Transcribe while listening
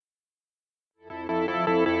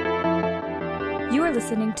You're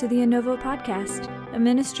listening to the Innovo Podcast, a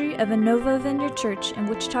ministry of Innovo Vineyard Church in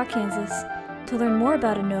Wichita, Kansas. To learn more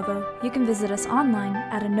about Innovo, you can visit us online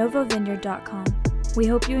at innovovineyard.com. We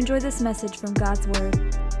hope you enjoy this message from God's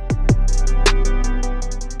Word.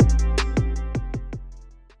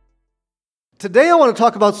 Today I want to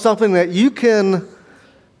talk about something that you can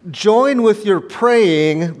join with your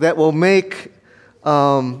praying that will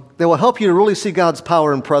help you to really see God's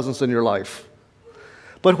power and presence in your life.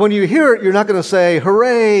 But when you hear it, you're not going to say,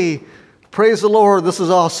 hooray, praise the Lord, this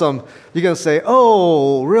is awesome. You're going to say,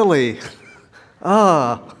 oh, really?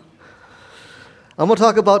 I'm going to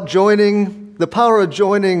talk about the power of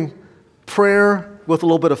joining prayer with a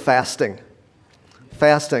little bit of fasting.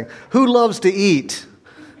 Fasting. Who loves to eat?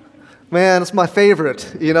 Man, it's my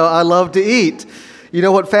favorite. I love to eat. You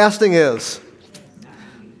know what fasting is?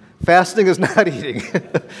 Fasting is not eating.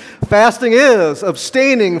 Fasting is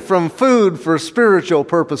abstaining from food for spiritual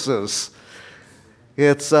purposes.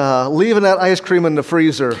 It's leaving that ice cream in the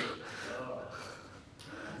freezer.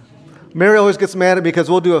 Mary always gets mad at me because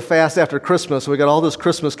we'll do a fast after Christmas. We got all this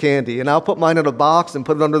Christmas candy, and I'll put mine in a box and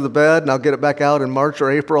put it under the bed, and I'll get it back out in March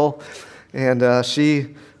or April. And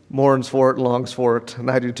she mourns for it and longs for it,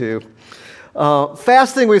 and I do too.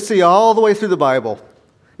 Fasting we see all the way through the Bible.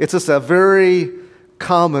 It's just a very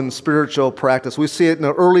common spiritual practice. We see it in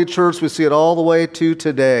the early church. We see it all the way to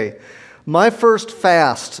today. My first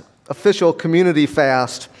fast, official community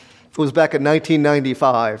fast, was back in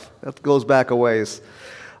 1995. That goes back a ways.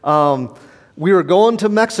 We were going to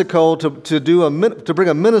Mexico to bring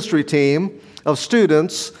a ministry team of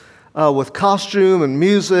students with costume and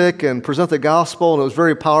music and present the gospel, and it was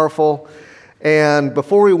very powerful. And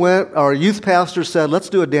before we went, our youth pastor said, let's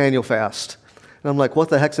do a Daniel fast. And I'm like, what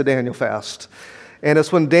the heck's a Daniel fast? And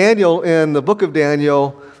it's when Daniel, in the book of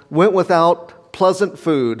Daniel, went without pleasant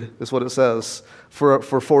food, is what it says, for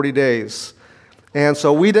 40 days. And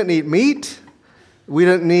so we didn't eat meat. We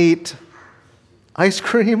didn't eat ice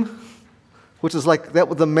cream, which is like that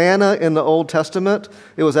with the manna in the Old Testament.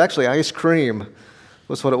 It was actually ice cream,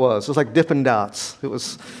 was what it was. It was like Dippin' Dots. It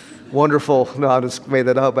was wonderful. No, I just made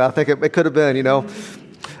that up, but I think it could have been,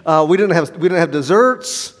 We didn't have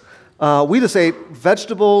desserts. We just ate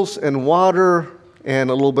vegetables and water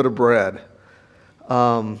and a little bit of bread.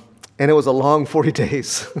 And it was a long 40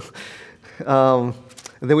 days. And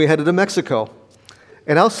then we headed to Mexico.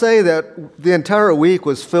 And I'll say that the entire week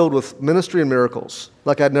was filled with ministry and miracles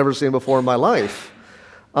like I'd never seen before in my life.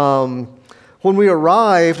 When we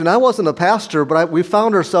arrived, and I wasn't a pastor, but we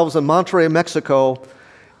found ourselves in Monterrey, Mexico,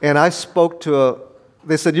 and I spoke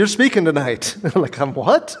they said, you're speaking tonight. I'm like, I'm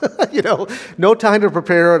what? No time to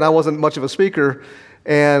prepare, and I wasn't much of a speaker.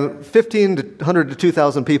 And 1,500 to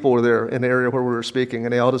 2,000 people were there in the area where we were speaking,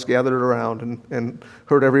 and they all just gathered around and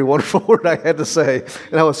heard every wonderful word I had to say,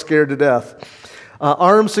 and I was scared to death.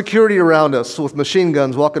 Armed security around us with machine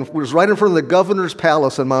guns walking. We was right in front of the governor's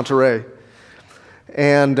palace in Monterrey.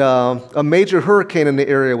 And a major hurricane in the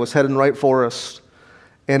area was heading right for us.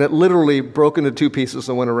 And it literally broke into two pieces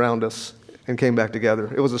and went around us and came back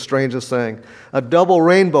together. It was the strangest thing. A double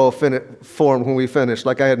rainbow formed when we finished,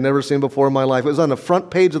 like I had never seen before in my life. It was on the front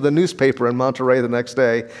page of the newspaper in Monterrey the next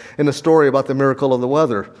day, in a story about the miracle of the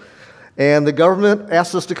weather. And the government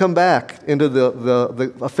asked us to come back into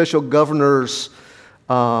the official governor's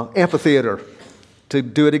amphitheater to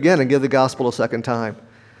do it again and give the gospel a second time.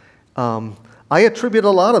 I attribute a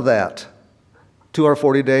lot of that to our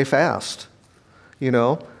 40-day fast,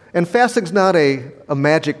 And fasting's not a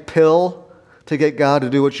magic pill to get God to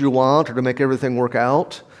do what you want or to make everything work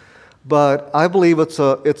out. But I believe it's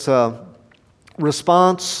a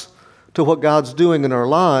response to what God's doing in our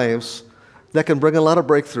lives that can bring a lot of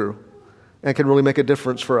breakthrough and can really make a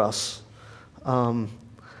difference for us.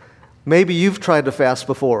 Maybe you've tried to fast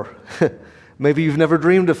before. Maybe you've never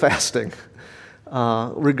dreamed of fasting.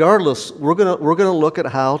 Regardless, we're gonna look at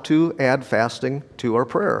how to add fasting to our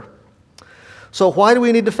prayer. So why do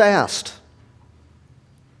we need to fast?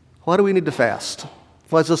 Why do we need to fast?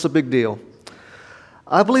 Why is this a big deal?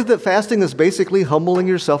 I believe that fasting is basically humbling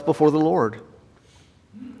yourself before the Lord.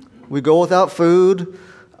 We go without food.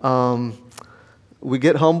 We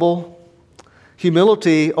get humble.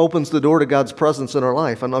 Humility opens the door to God's presence in our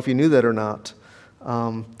life. I don't know if you knew that or not.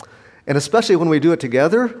 And especially when we do it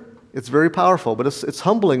together, it's very powerful, but it's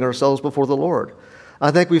humbling ourselves before the Lord.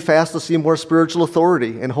 I think we fast to see more spiritual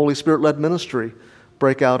authority and Holy Spirit-led ministry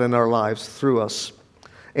break out in our lives through us.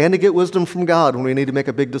 And to get wisdom from God when we need to make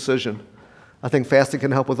a big decision. I think fasting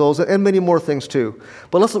can help with those and many more things too.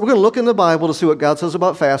 But we're going to look in the Bible to see what God says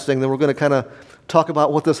about fasting, then we're going to kind of talk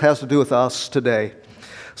about what this has to do with us today.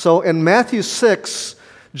 So in Matthew 6,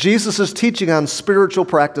 Jesus is teaching on spiritual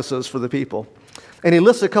practices for the people. And he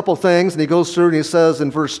lists a couple things, and he goes through and he says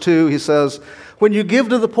in verse 2, he says, when you give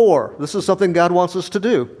to the poor, this is something God wants us to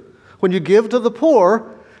do. When you give to the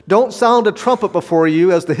poor, don't sound a trumpet before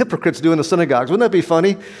you as the hypocrites do in the synagogues. Wouldn't that be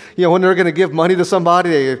funny? When they're going to give money to somebody,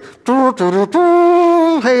 they,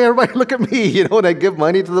 hey, everybody look at me, when they give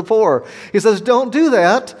money to the poor. He says, don't do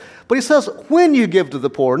that. But he says, when you give to the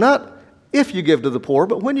poor, not if you give to the poor,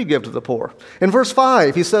 but when you give to the poor. In verse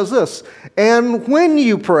 5, he says this, and when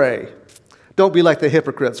you pray, don't be like the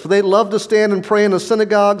hypocrites, for they love to stand and pray in the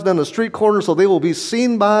synagogues and on the street corners, so they will be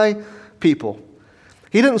seen by people.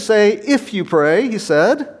 He didn't say, if you pray, he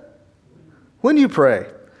said, when you pray.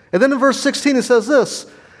 And then in verse 16, he says this,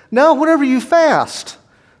 now whenever you fast,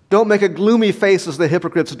 don't make a gloomy face as the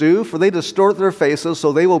hypocrites do, for they distort their faces,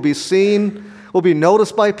 so they will be seen, will be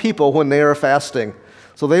noticed by people when they are fasting.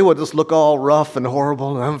 So they would just look all rough and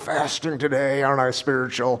horrible, I'm fasting today, aren't I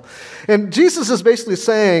spiritual? And Jesus is basically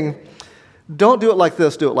saying, don't do it like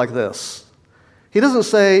this, do it like this. He doesn't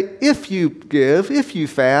say, if you give, if you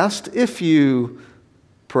fast, if you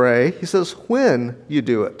pray. He says, when you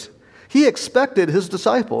do it. He expected his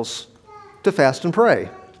disciples to fast and pray.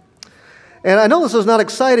 And I know this is not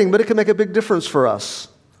exciting, but it can make a big difference for us.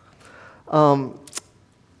 1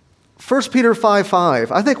 Peter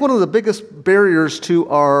 5:5. I think one of the biggest barriers to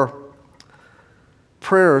our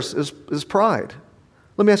prayers is pride.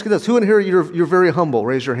 Let me ask you this. Who in here, you're very humble?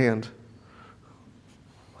 Raise your hand.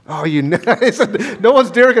 Oh, no one's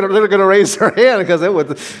going to raise their hand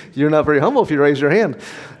because you're not very humble if you raise your hand.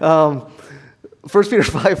 1 Peter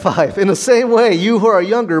 5:5. In the same way, you who are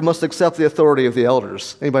younger must accept the authority of the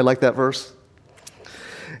elders. Anybody like that verse?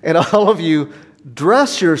 And all of you,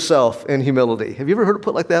 dress yourself in humility. Have you ever heard it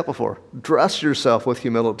put like that before? Dress yourself with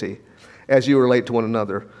humility as you relate to one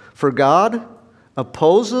another. For God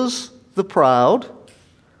opposes the proud,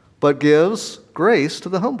 but gives grace to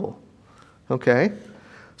the humble. Okay?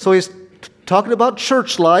 So he's talking about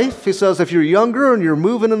church life. He says if you're younger and you're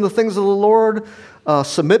moving in the things of the Lord,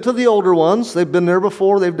 submit to the older ones. They've been there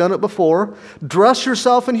before. They've done it before. Dress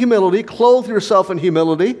yourself in humility. Clothe yourself in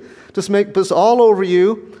humility. Just make this all over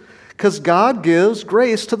you because God gives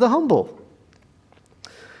grace to the humble.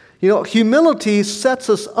 Humility sets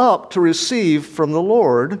us up to receive from the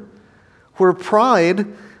Lord, where pride,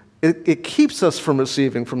 it keeps us from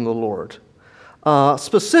receiving from the Lord.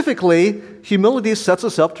 Specifically, humility sets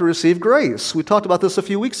us up to receive grace. We talked about this a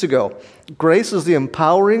few weeks ago. Grace is the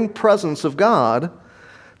empowering presence of God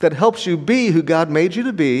that helps you be who God made you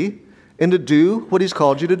to be and to do what He's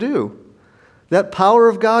called you to do. That power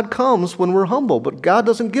of God comes when we're humble, but God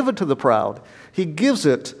doesn't give it to the proud. He gives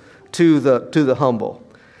it to the humble.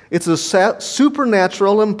 It's a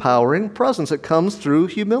supernatural, empowering presence that comes through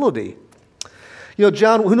humility.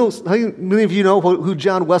 John, how many of you know who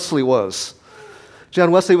John Wesley was?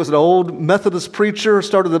 John Wesley was an old Methodist preacher,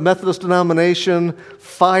 started the Methodist denomination,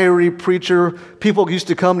 fiery preacher. People used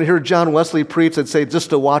to come to hear John Wesley preach and say,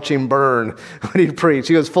 just to watch him burn when he'd preach.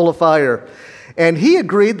 He was full of fire. And he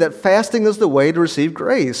agreed that fasting is the way to receive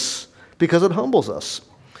grace because it humbles us.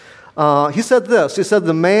 He said this, he said,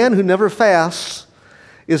 the man who never fasts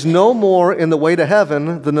is no more in the way to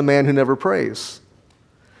heaven than the man who never prays.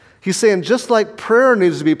 He's saying just like prayer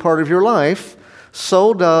needs to be part of your life,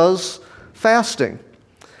 so does fasting.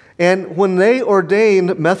 And when they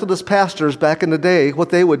ordained Methodist pastors back in the day, what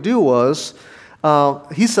they would do was,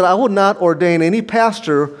 he said, I would not ordain any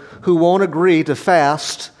pastor who won't agree to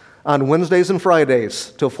fast on Wednesdays and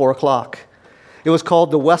Fridays till 4 o'clock. It was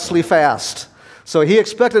called the Wesley Fast. So he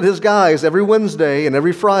expected his guys every Wednesday and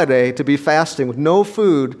every Friday to be fasting with no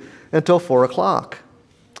food until 4 o'clock.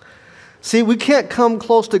 See, we can't come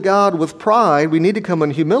close to God with pride. We need to come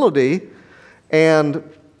in humility, and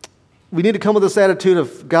we need to come with this attitude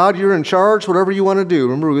of, God, you're in charge, whatever you want to do.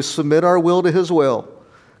 Remember, we submit our will to His will.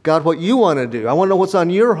 God, what you want to do. I want to know what's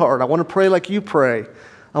on your heart. I want to pray like you pray.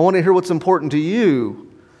 I want to hear what's important to you.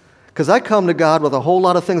 Because I come to God with a whole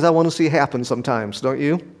lot of things I want to see happen sometimes, don't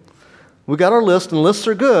you? We got our list, and lists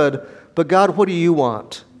are good, but God, what do you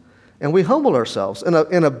want? And we humble ourselves. In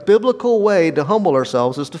a biblical way to humble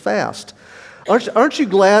ourselves is to fast. Aren't you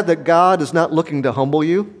glad that God is not looking to humble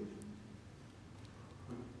you?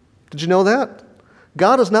 Did you know that?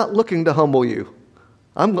 God is not looking to humble you.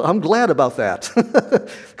 I'm glad about that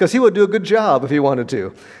because He would do a good job if He wanted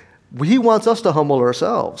to. He wants us to humble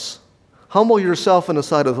ourselves. Humble yourself in the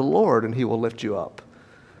sight of the Lord, and He will lift you up.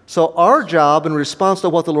 So our job in response to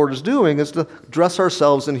what the Lord is doing is to dress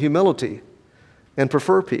ourselves in humility and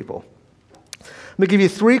prefer people. Let me give you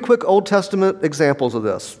 3 quick Old Testament examples of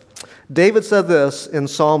this. David said this in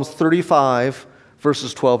Psalms 35,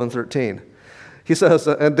 verses 12 and 13. He says,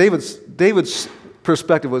 and David's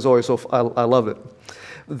perspective was always I love it.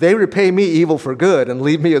 They repay me evil for good and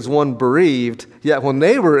leave me as one bereaved. Yet when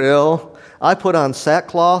they were ill, I put on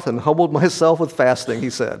sackcloth and humbled myself with fasting, he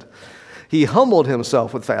said. He humbled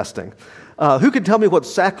himself with fasting. Who can tell me what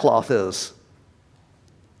sackcloth is?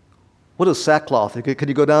 What is sackcloth? Could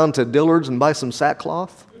you go down to Dillard's and buy some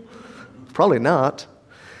sackcloth? Probably not.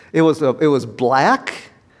 It was black,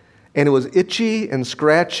 and it was itchy and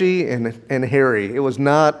scratchy and hairy. It was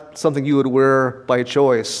not something you would wear by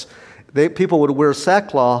choice. People would wear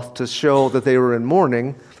sackcloth to show that they were in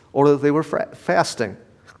mourning or that they were fasting.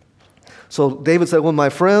 So David said, when my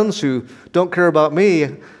friends who don't care about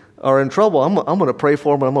me are in trouble, I'm going to pray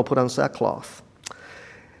for them, and I'm going to put on sackcloth.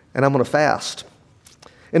 And I'm going to fast.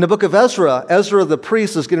 In the book of Ezra, Ezra the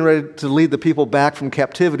priest is getting ready to lead the people back from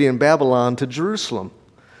captivity in Babylon to Jerusalem.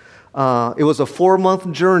 It was a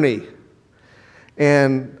 4-month journey,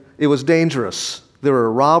 and it was dangerous. There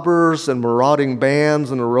were robbers and marauding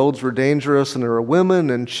bands, and the roads were dangerous, and there were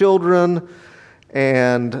women and children,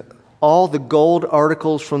 and all the gold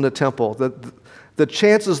articles from the temple. The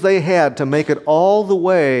chances they had to make it all the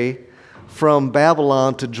way from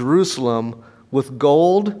Babylon to Jerusalem with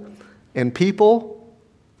gold and people,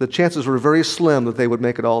 the chances were very slim that they would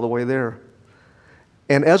make it all the way there.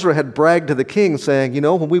 And Ezra had bragged to the king saying,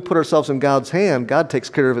 when we put ourselves in God's hand, God takes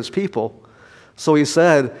care of his people. So he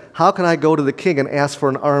said, how can I go to the king and ask for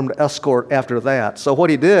an armed escort after that? So what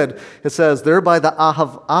he did, it says, there by the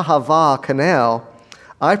Ahava canal,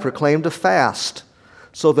 I proclaimed a fast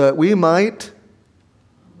so that we might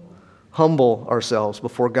humble ourselves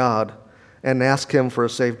before God and ask him for a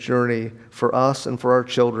safe journey for us and for our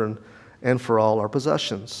children and for all our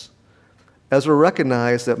possessions. Ezra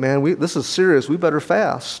recognized that, this is serious, we better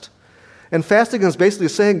fast. And fasting is basically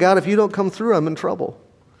saying, God, if you don't come through, I'm in trouble.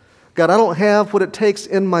 God, I don't have what it takes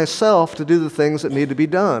in myself to do the things that need to be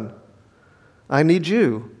done. I need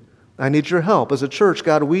you. I need your help. As a church,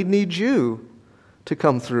 God, we need you to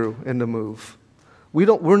come through and to move.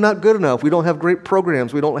 We're not good enough. We don't have great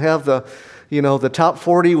programs. We don't have the top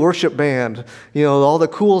 40 worship band, all the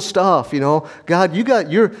cool stuff, God, you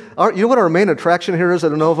know what our main attraction here is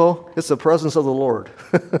at Anovo? It's the presence of the Lord.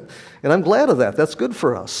 And I'm glad of that. That's good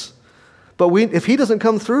for us. But if he doesn't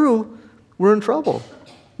come through, we're in trouble.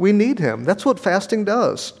 We need him. That's what fasting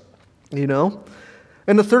does,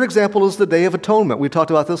 And the third example is the Day of Atonement. We talked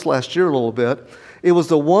about this last year a little bit. It was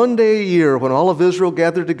the one day a year when all of Israel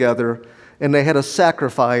gathered together and they had a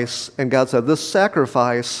sacrifice, and God said, this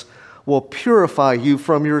sacrifice will purify you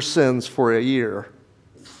from your sins for a year.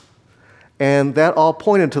 And that all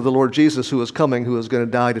pointed to the Lord Jesus who was coming, who was going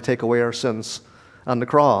to die to take away our sins on the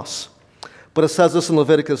cross. But it says this in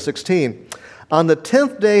Leviticus 16. On the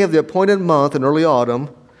 10th day of the appointed month in early autumn,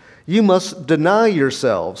 you must deny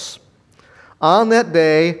yourselves. On that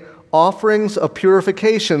day, offerings of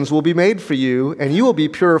purifications will be made for you, and you will be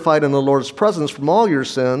purified in the Lord's presence from all your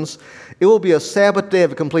sins. It will be a Sabbath day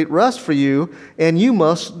of complete rest for you, and you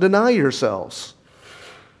must deny yourselves.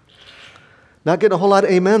 Not getting a whole lot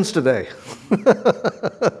of amens today.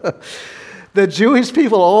 The Jewish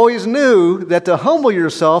people always knew that to humble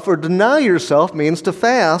yourself or deny yourself means to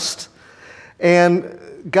fast. And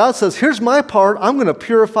God says, here's my part. I'm going to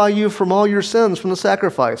purify you from all your sins from the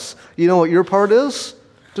sacrifice. You know what your part is?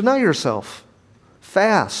 Deny yourself.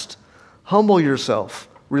 Fast. Humble yourself.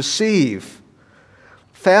 Receive.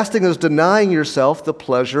 Fasting is denying yourself the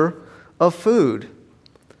pleasure of food.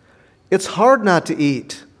 It's hard not to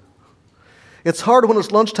eat. It's hard when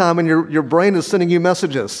it's lunchtime and your brain is sending you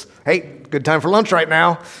messages. Hey, good time for lunch right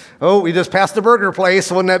now. Oh, we just passed the burger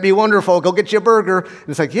place. Wouldn't that be wonderful? Go get you a burger. And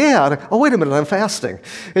it's like, yeah. Oh, wait a minute, I'm fasting.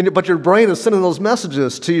 But your brain is sending those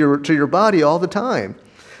messages to your body all the time.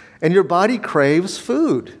 And your body craves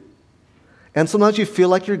food. And sometimes you feel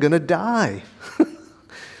like you're going to die.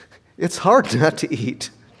 It's hard not to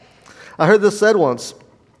eat. I heard this said once,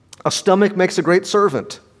 a stomach makes a great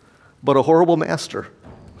servant, but a horrible master.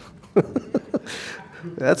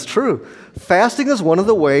 That's true. Fasting is one of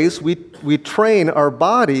the ways we train our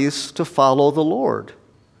bodies to follow the Lord.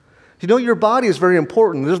 Your body is very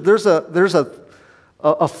important. There's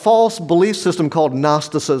a false belief system called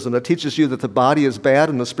Gnosticism that teaches you that the body is bad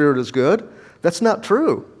and the spirit is good. That's not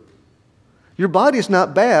true. Your body is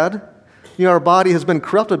not bad. Our body has been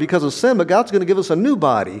corrupted because of sin, but God's going to give us a new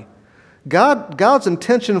body. God's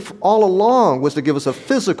intention all along was to give us a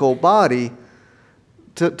physical body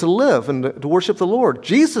to live and to worship the Lord.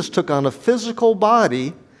 Jesus took on a physical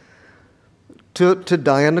body to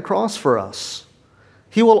die on the cross for us.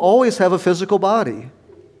 He will always have a physical body.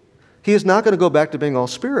 He is not going to go back to being all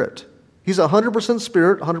spirit. He's 100%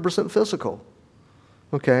 spirit, 100% physical.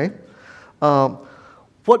 Okay?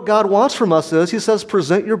 what God wants from us is, he says,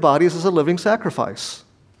 present your bodies as a living sacrifice.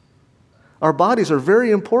 Our bodies are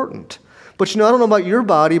very important. But I don't know about your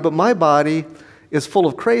body, but my body is full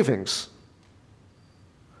of cravings.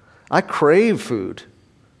 I crave food.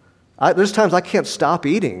 There's times I can't stop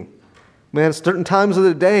eating. Man, certain times of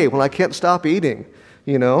the day when I can't stop eating,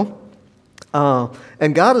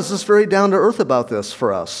 And God is just very down to earth about this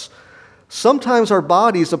for us. Sometimes our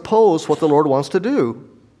bodies oppose what the Lord wants to do.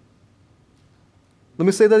 Let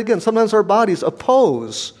me say that again. Sometimes our bodies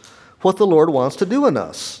oppose what the Lord wants to do in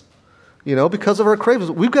us. Because of our cravings.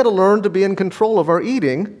 We've got to learn to be in control of our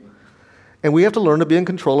eating, and we have to learn to be in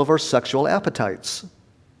control of our sexual appetites.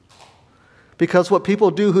 Because what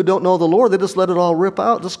people do who don't know the Lord, they just let it all rip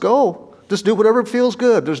out, just go. Just do whatever feels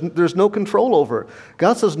good. There's no control over it.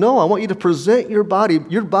 God says, no, I want you to present your body.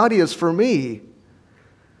 Your body is for me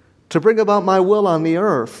to bring about my will on the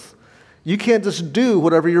earth. You can't just do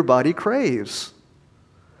whatever your body craves.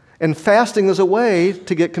 And fasting is a way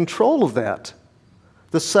to get control of that.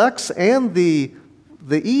 The sex and the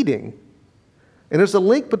eating. And there's a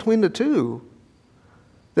link between the two.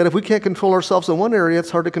 That if we can't control ourselves in one area,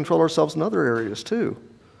 it's hard to control ourselves in other areas too.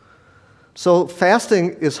 So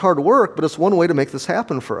fasting is hard work, but it's one way to make this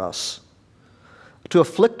happen for us. To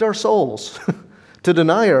afflict our souls, to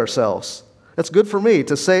deny ourselves. That's good for me,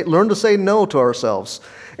 to learn to say no to ourselves.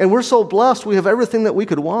 And we're so blessed, we have everything that we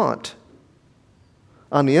could want.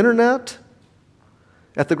 On the internet,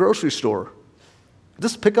 at the grocery store.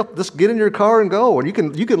 Just get in your car and go.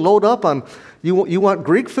 And you can load up on, you want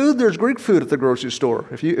Greek food? There's Greek food at the grocery store.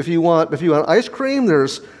 If you want ice cream,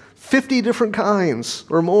 there's 50 different kinds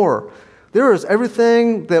or more. There is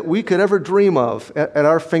everything that we could ever dream of at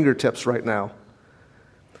our fingertips right now.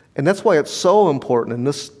 And that's why it's so important in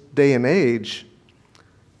this day and age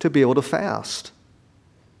to be able to fast.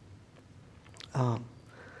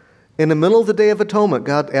 In the middle of the Day of Atonement,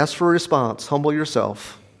 God asks for a response. Humble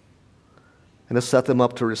yourself. And to set them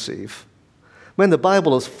up to receive. Man, the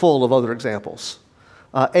Bible is full of other examples.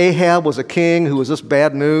 Ahab was a king who was just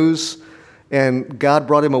bad news, and God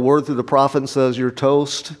brought him a word through the prophet and says, you're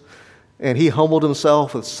toast. And he humbled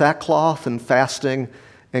himself with sackcloth and fasting,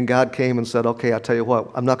 and God came and said, okay, I'll tell you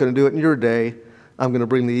what, I'm not going to do it in your day. I'm going to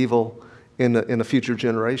bring the evil in a future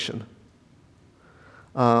generation.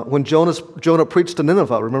 When Jonah preached to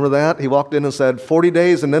Nineveh, remember that? He walked in and said, 40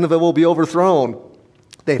 days and Nineveh will be overthrown.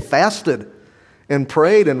 They fasted and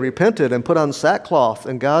prayed and repented and put on sackcloth,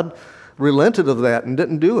 and God relented of that and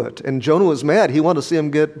didn't do it. And Jonah was mad. He wanted to see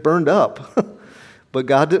him get burned up, but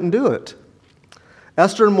God didn't do it.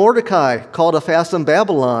 Esther and Mordecai called a fast in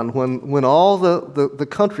Babylon when all the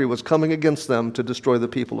country was coming against them to destroy the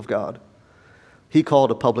people of God. He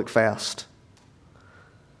called a public fast.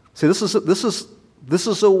 See, this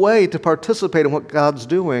is a way to participate in what God's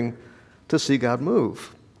doing to see God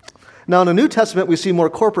move. Now, in the New Testament, we see more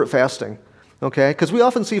corporate fasting. Okay, because we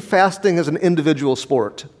often see fasting as an individual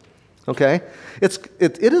sport. Okay,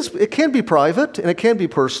 it can be private and it can be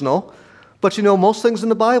personal, but most things in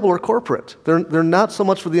the Bible are corporate. They're not so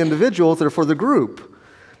much for the individual; they're for the group.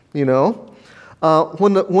 When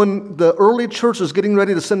the early church was getting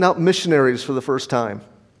ready to send out missionaries for the first time,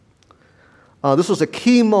 this was a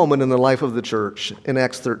key moment in the life of the church. In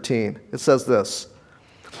Acts 13, it says this: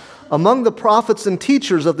 among the prophets and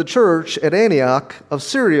teachers of the church at Antioch of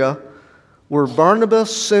Syria were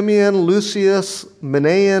Barnabas, Simeon, Lucius,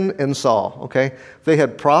 Manaen, and Saul. Okay, they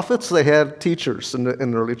had prophets, they had teachers in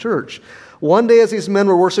the early church. One day as these men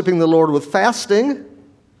were worshiping the Lord with fasting,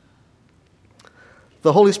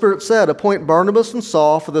 the Holy Spirit said, appoint Barnabas and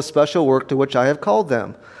Saul for the special work to which I have called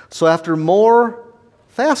them. So after more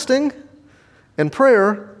fasting and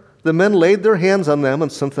prayer, the men laid their hands on them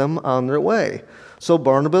and sent them on their way. So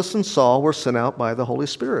Barnabas and Saul were sent out by the Holy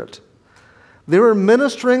Spirit. They were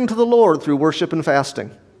ministering to the Lord through worship and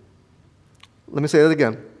fasting. Let me say that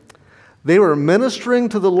again. They were ministering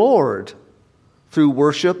to the Lord through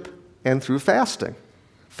worship and through fasting.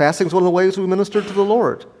 Fasting is one of the ways we minister to the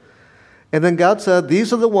Lord. And then God said,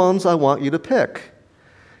 these are the ones I want you to pick.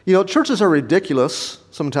 Churches are ridiculous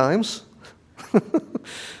sometimes.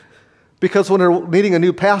 Because when they're needing a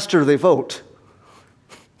new pastor, they vote.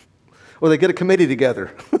 Or they get a committee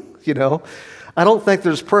together, I don't think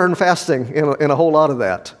there's prayer and fasting in a whole lot of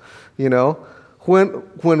that,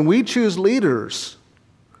 When we choose leaders,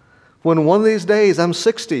 when one of these days I'm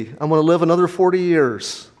 60, I'm going to live another 40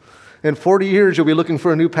 years. In 40 years, you'll be looking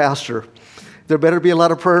for a new pastor. There better be a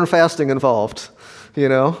lot of prayer and fasting involved, Could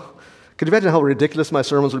you imagine how ridiculous my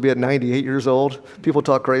sermons would be at 98 years old? People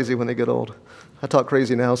talk crazy when they get old. I talk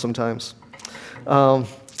crazy now sometimes.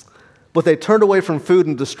 But they turned away from food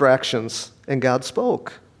and distractions, and God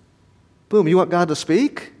spoke. Boom, you want God to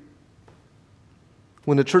speak?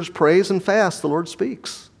 When the church prays and fasts, the Lord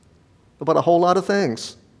speaks about a whole lot of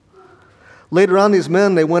things. Later on, these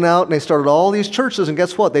men, they went out and they started all these churches, and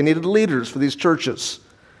guess what? They needed leaders for these churches.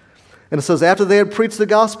 And it says, after they had preached the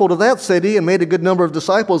gospel to that city and made a good number of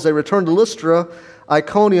disciples, they returned to Lystra,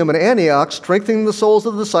 Iconium, and Antioch, strengthening the souls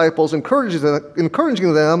of the disciples,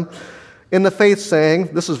 encouraging them in the faith,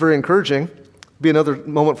 saying, this is very encouraging, be another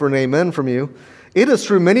moment for an amen from you, it is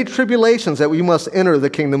through many tribulations that we must enter the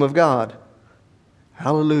kingdom of God.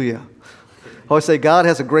 Hallelujah. I always say God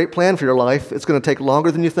has a great plan for your life. It's going to take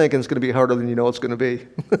longer than you think, and it's going to be harder than you know it's going to be.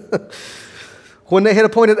 When they had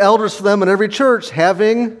appointed elders for them in every church,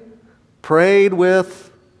 having prayed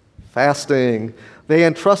with fasting, they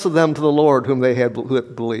entrusted them to the Lord whom they had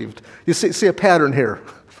believed. You see a pattern here.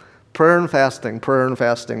 Prayer and fasting, prayer and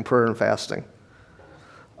fasting, prayer and fasting.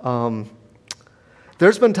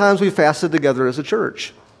 There's been times we fasted together as a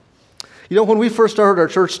church. You know, when we first started our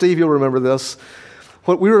church, Steve, you'll remember this,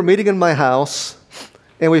 when we were meeting in my house,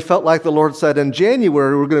 and we felt like the Lord said, in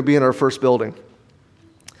January, we're going to be in our first building.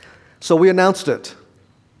 So we announced it.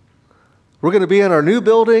 We're going to be in our new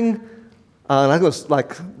building on, I think it was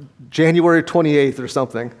like January 28th or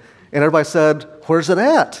something. And everybody said, where's it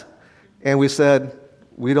at? And we said,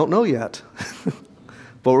 we don't know yet.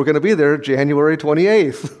 But we're going to be there January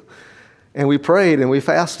 28th. And we prayed and we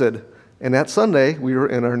fasted. And that Sunday, we were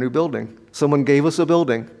in our new building. Someone gave us a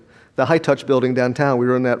building, the High Touch building downtown. We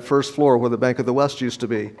were in that first floor where the Bank of the West used to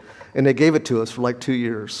be. And they gave it to us for like 2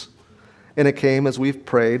 years. And it came as we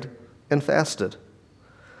prayed and fasted.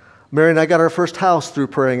 Mary and I got our first house through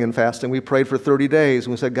praying and fasting. We prayed for 30 days,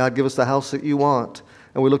 and we said, God, give us the house that you want.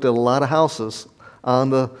 And we looked at a lot of houses. On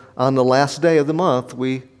the last day of the month,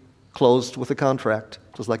 we closed with a contract,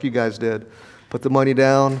 just like you guys did. Put the money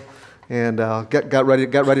down and got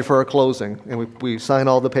ready for our closing. And we signed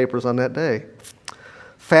all the papers on that day.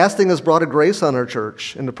 Fasting has brought a grace on our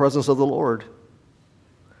church in the presence of the Lord.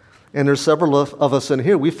 And there's several of us in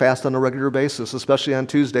here, we fast on a regular basis, especially on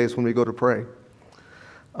Tuesdays when we go to pray.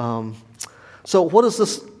 So what does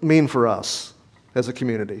this mean for us as a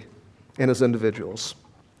community and as individuals?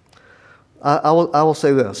 I will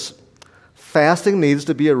say this. Fasting needs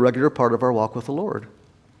to be a regular part of our walk with the Lord.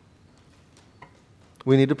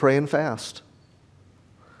 We need to pray and fast.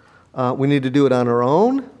 We need to do it on our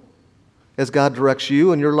own as God directs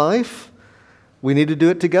you in your life. We need to do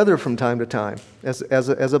it together from time to time as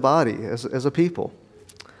a body, as a people.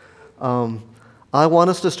 I want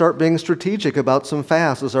us to start being strategic about some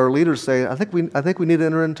fasts. As our leaders say, I think we need to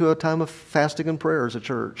enter into a time of fasting and prayer as a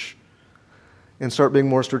church and start being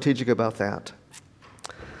more strategic about that.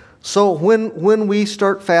 So when we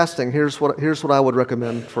start fasting, here's what I would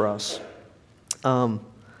recommend for us.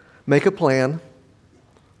 Make a plan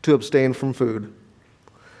to abstain from food.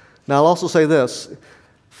 Now, I'll also say this.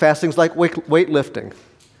 Fasting's like weightlifting.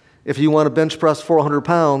 If you want to bench press 400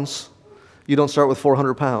 pounds, you don't start with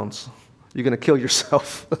 400 pounds. You're going to kill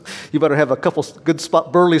yourself. You better have a couple good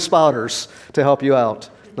burly spotters to help you out,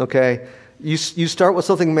 okay? You start with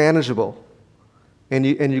something manageable, and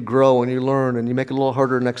you grow and you learn, and you make it a little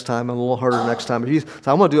harder next time and a little harder next time.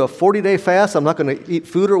 So I'm going to do a 40-day fast. I'm not going to eat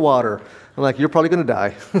food or water. I'm like, you're probably going to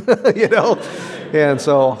die, you know? And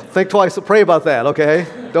so think twice, pray about that, okay?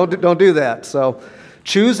 Don't do that. So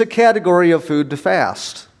choose a category of food to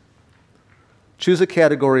fast. Choose a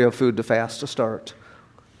category of food to fast to start.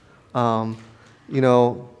 It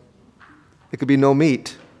could be no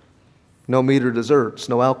meat or desserts,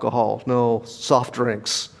 no alcohol, no soft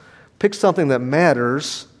drinks. Pick something that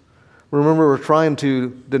matters. Remember, we're trying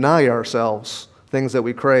to deny ourselves things that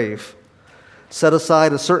we crave. Set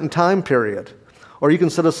aside a certain time period. Or you can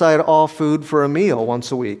set aside all food for a meal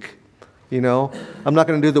once a week. You know, I'm not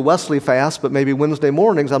going to do the Wesley fast, but maybe Wednesday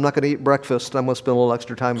mornings I'm not going to eat breakfast. I'm going to spend a little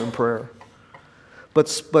extra time in prayer.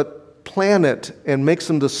 But plan it and make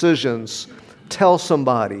some decisions. Tell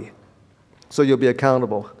somebody so you'll be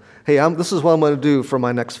accountable. Hey, this is what I'm going to do for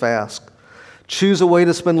my next fast. Choose a way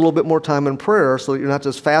to spend a little bit more time in prayer so that you're not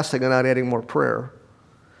just fasting and not adding more prayer.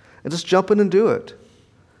 And just jump in and do it.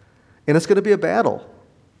 And it's going to be a battle.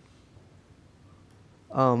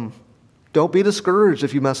 Don't be discouraged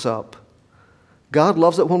if you mess up. God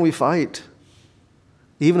loves it when we fight.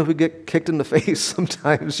 Even if we get kicked in the face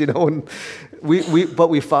sometimes, you know, and but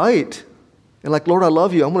we fight. And like, Lord, I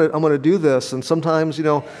love you. I'm gonna do this. And sometimes, you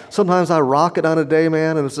know, sometimes I rock it on a day,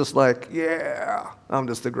 man, and it's just like, yeah, I'm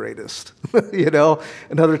just the greatest, you know.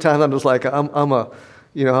 And other times I'm just like, I hope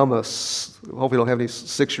we don't have any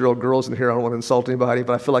 6-year-old girls in here. I don't want to insult anybody,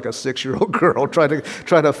 but I feel like a 6-year-old girl trying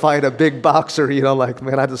to fight a big boxer, you know, like,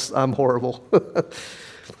 man, I'm horrible.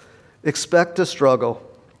 Expect to struggle.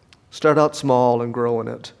 Start out small and grow in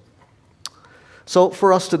it. So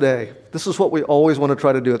for us today, this is what we always want to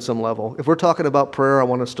try to do at some level. If we're talking about prayer, I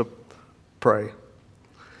want us to pray.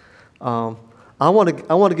 I want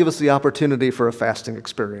to give us the opportunity for a fasting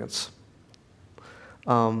experience.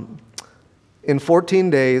 In 14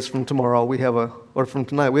 days from tomorrow, from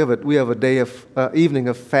tonight, we have a day of evening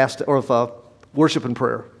of fast or of worship and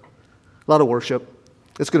prayer. A lot of worship.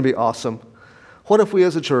 It's going to be awesome. What if we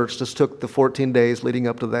as a church just took the 14 days leading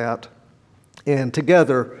up to that, and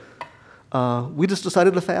together we just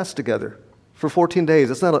decided to fast together for 14 days?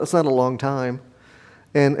 It's not a long time,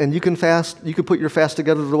 and you can fast. You can put your fast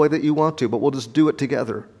together the way that you want to, but we'll just do it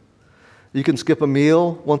together. You can skip a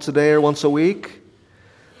meal once a day or once a week.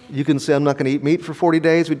 You can say, I'm not going to eat meat for 40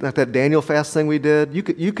 days. Like that Daniel fast thing we did.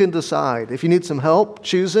 You can decide. If you need some help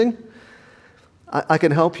choosing, I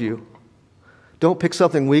can help you. Don't pick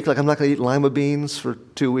something weak, like I'm not going to eat lima beans for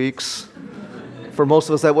 2 weeks. For most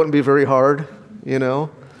of us, that wouldn't be very hard, you know.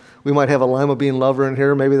 We might have a lima bean lover in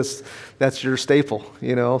here. Maybe that's your staple,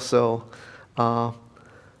 you know. So, but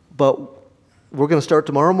we're going to start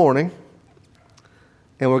tomorrow morning,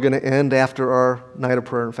 and we're going to end after our night of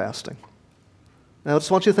prayer and fasting. Now, I just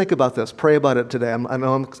want you to think about this. Pray about it today. I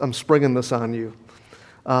know I'm springing this on you.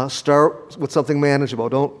 Start with something manageable.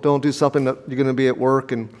 Don't do something that you're going to be at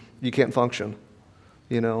work and you can't function.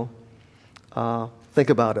 You know, think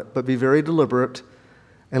about it, but be very deliberate,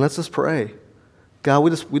 and let's just pray. God,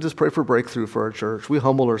 we just pray for breakthrough for our church. We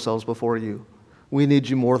humble ourselves before you. We need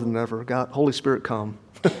you more than ever. God, Holy Spirit, come.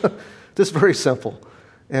 Just very simple,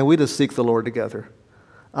 and we just seek the Lord together.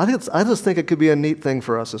 I just think it could be a neat thing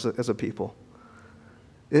for us as a people.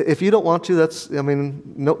 If you don't want to,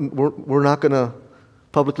 no, we're not going to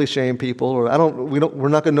publicly shame people, or we're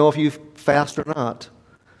not going to know if you fast or not.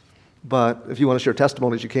 But if you want to share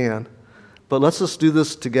testimonies, you can. But let's just do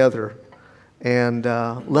this together, and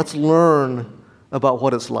let's learn about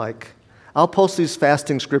what it's like. I'll post these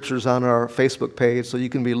fasting scriptures on our Facebook page, so you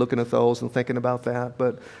can be looking at those and thinking about that.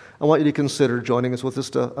 But I want you to consider joining us with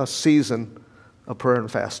just a season of prayer and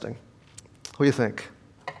fasting. What do you think?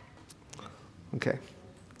 Okay.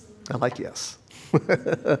 I like yes.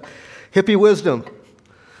 Hippie wisdom.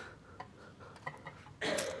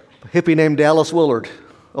 A hippie named Dallas Willard,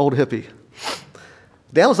 old hippie.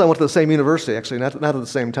 Dallas and I went to the same university, actually, not at the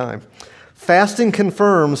same time. Fasting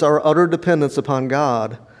confirms our utter dependence upon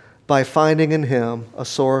God by finding in Him a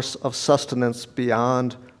source of sustenance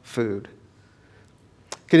beyond food.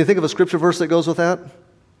 Can you think of a scripture verse that goes with that?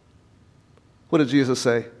 What did Jesus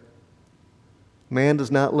say? Man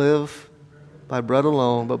does not live by bread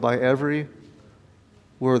alone, but by every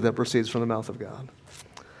word that proceeds from the mouth of God.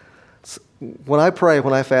 When I pray,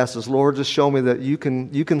 when I fast, is Lord, just show me that you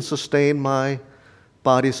can sustain my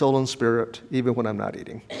body, soul, and spirit even when I'm not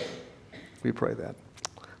eating. We pray that.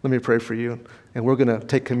 Let me pray for you, and we're going to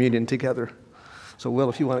take communion together. So, Will,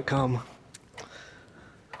 if you want to come.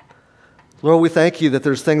 Lord, we thank you that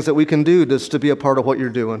there's things that we can do just to be a part of what you're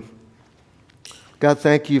doing. God,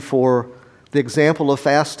 thank you for the example of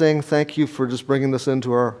fasting. Thank you for just bringing this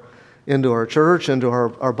into our church, into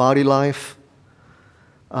our body life.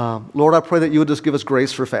 Lord, I pray that you would just give us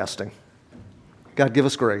grace for fasting. God, give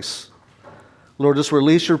us grace. Lord, just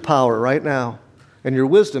release your power right now and your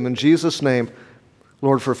wisdom in Jesus' name,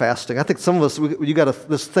 Lord, for fasting. I think some of us, you got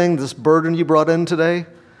this burden you brought in today.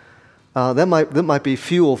 That might be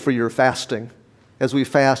fuel for your fasting. As we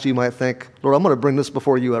fast, you might think, Lord, I'm going to bring this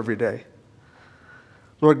before you every day.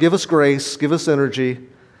 Lord, give us grace, give us energy.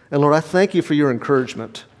 And Lord, I thank you for your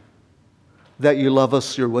encouragement, that you love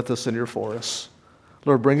us, you're with us, and you're for us.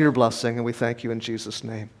 Lord, bring your blessing, and we thank you in Jesus'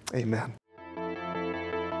 name. Amen.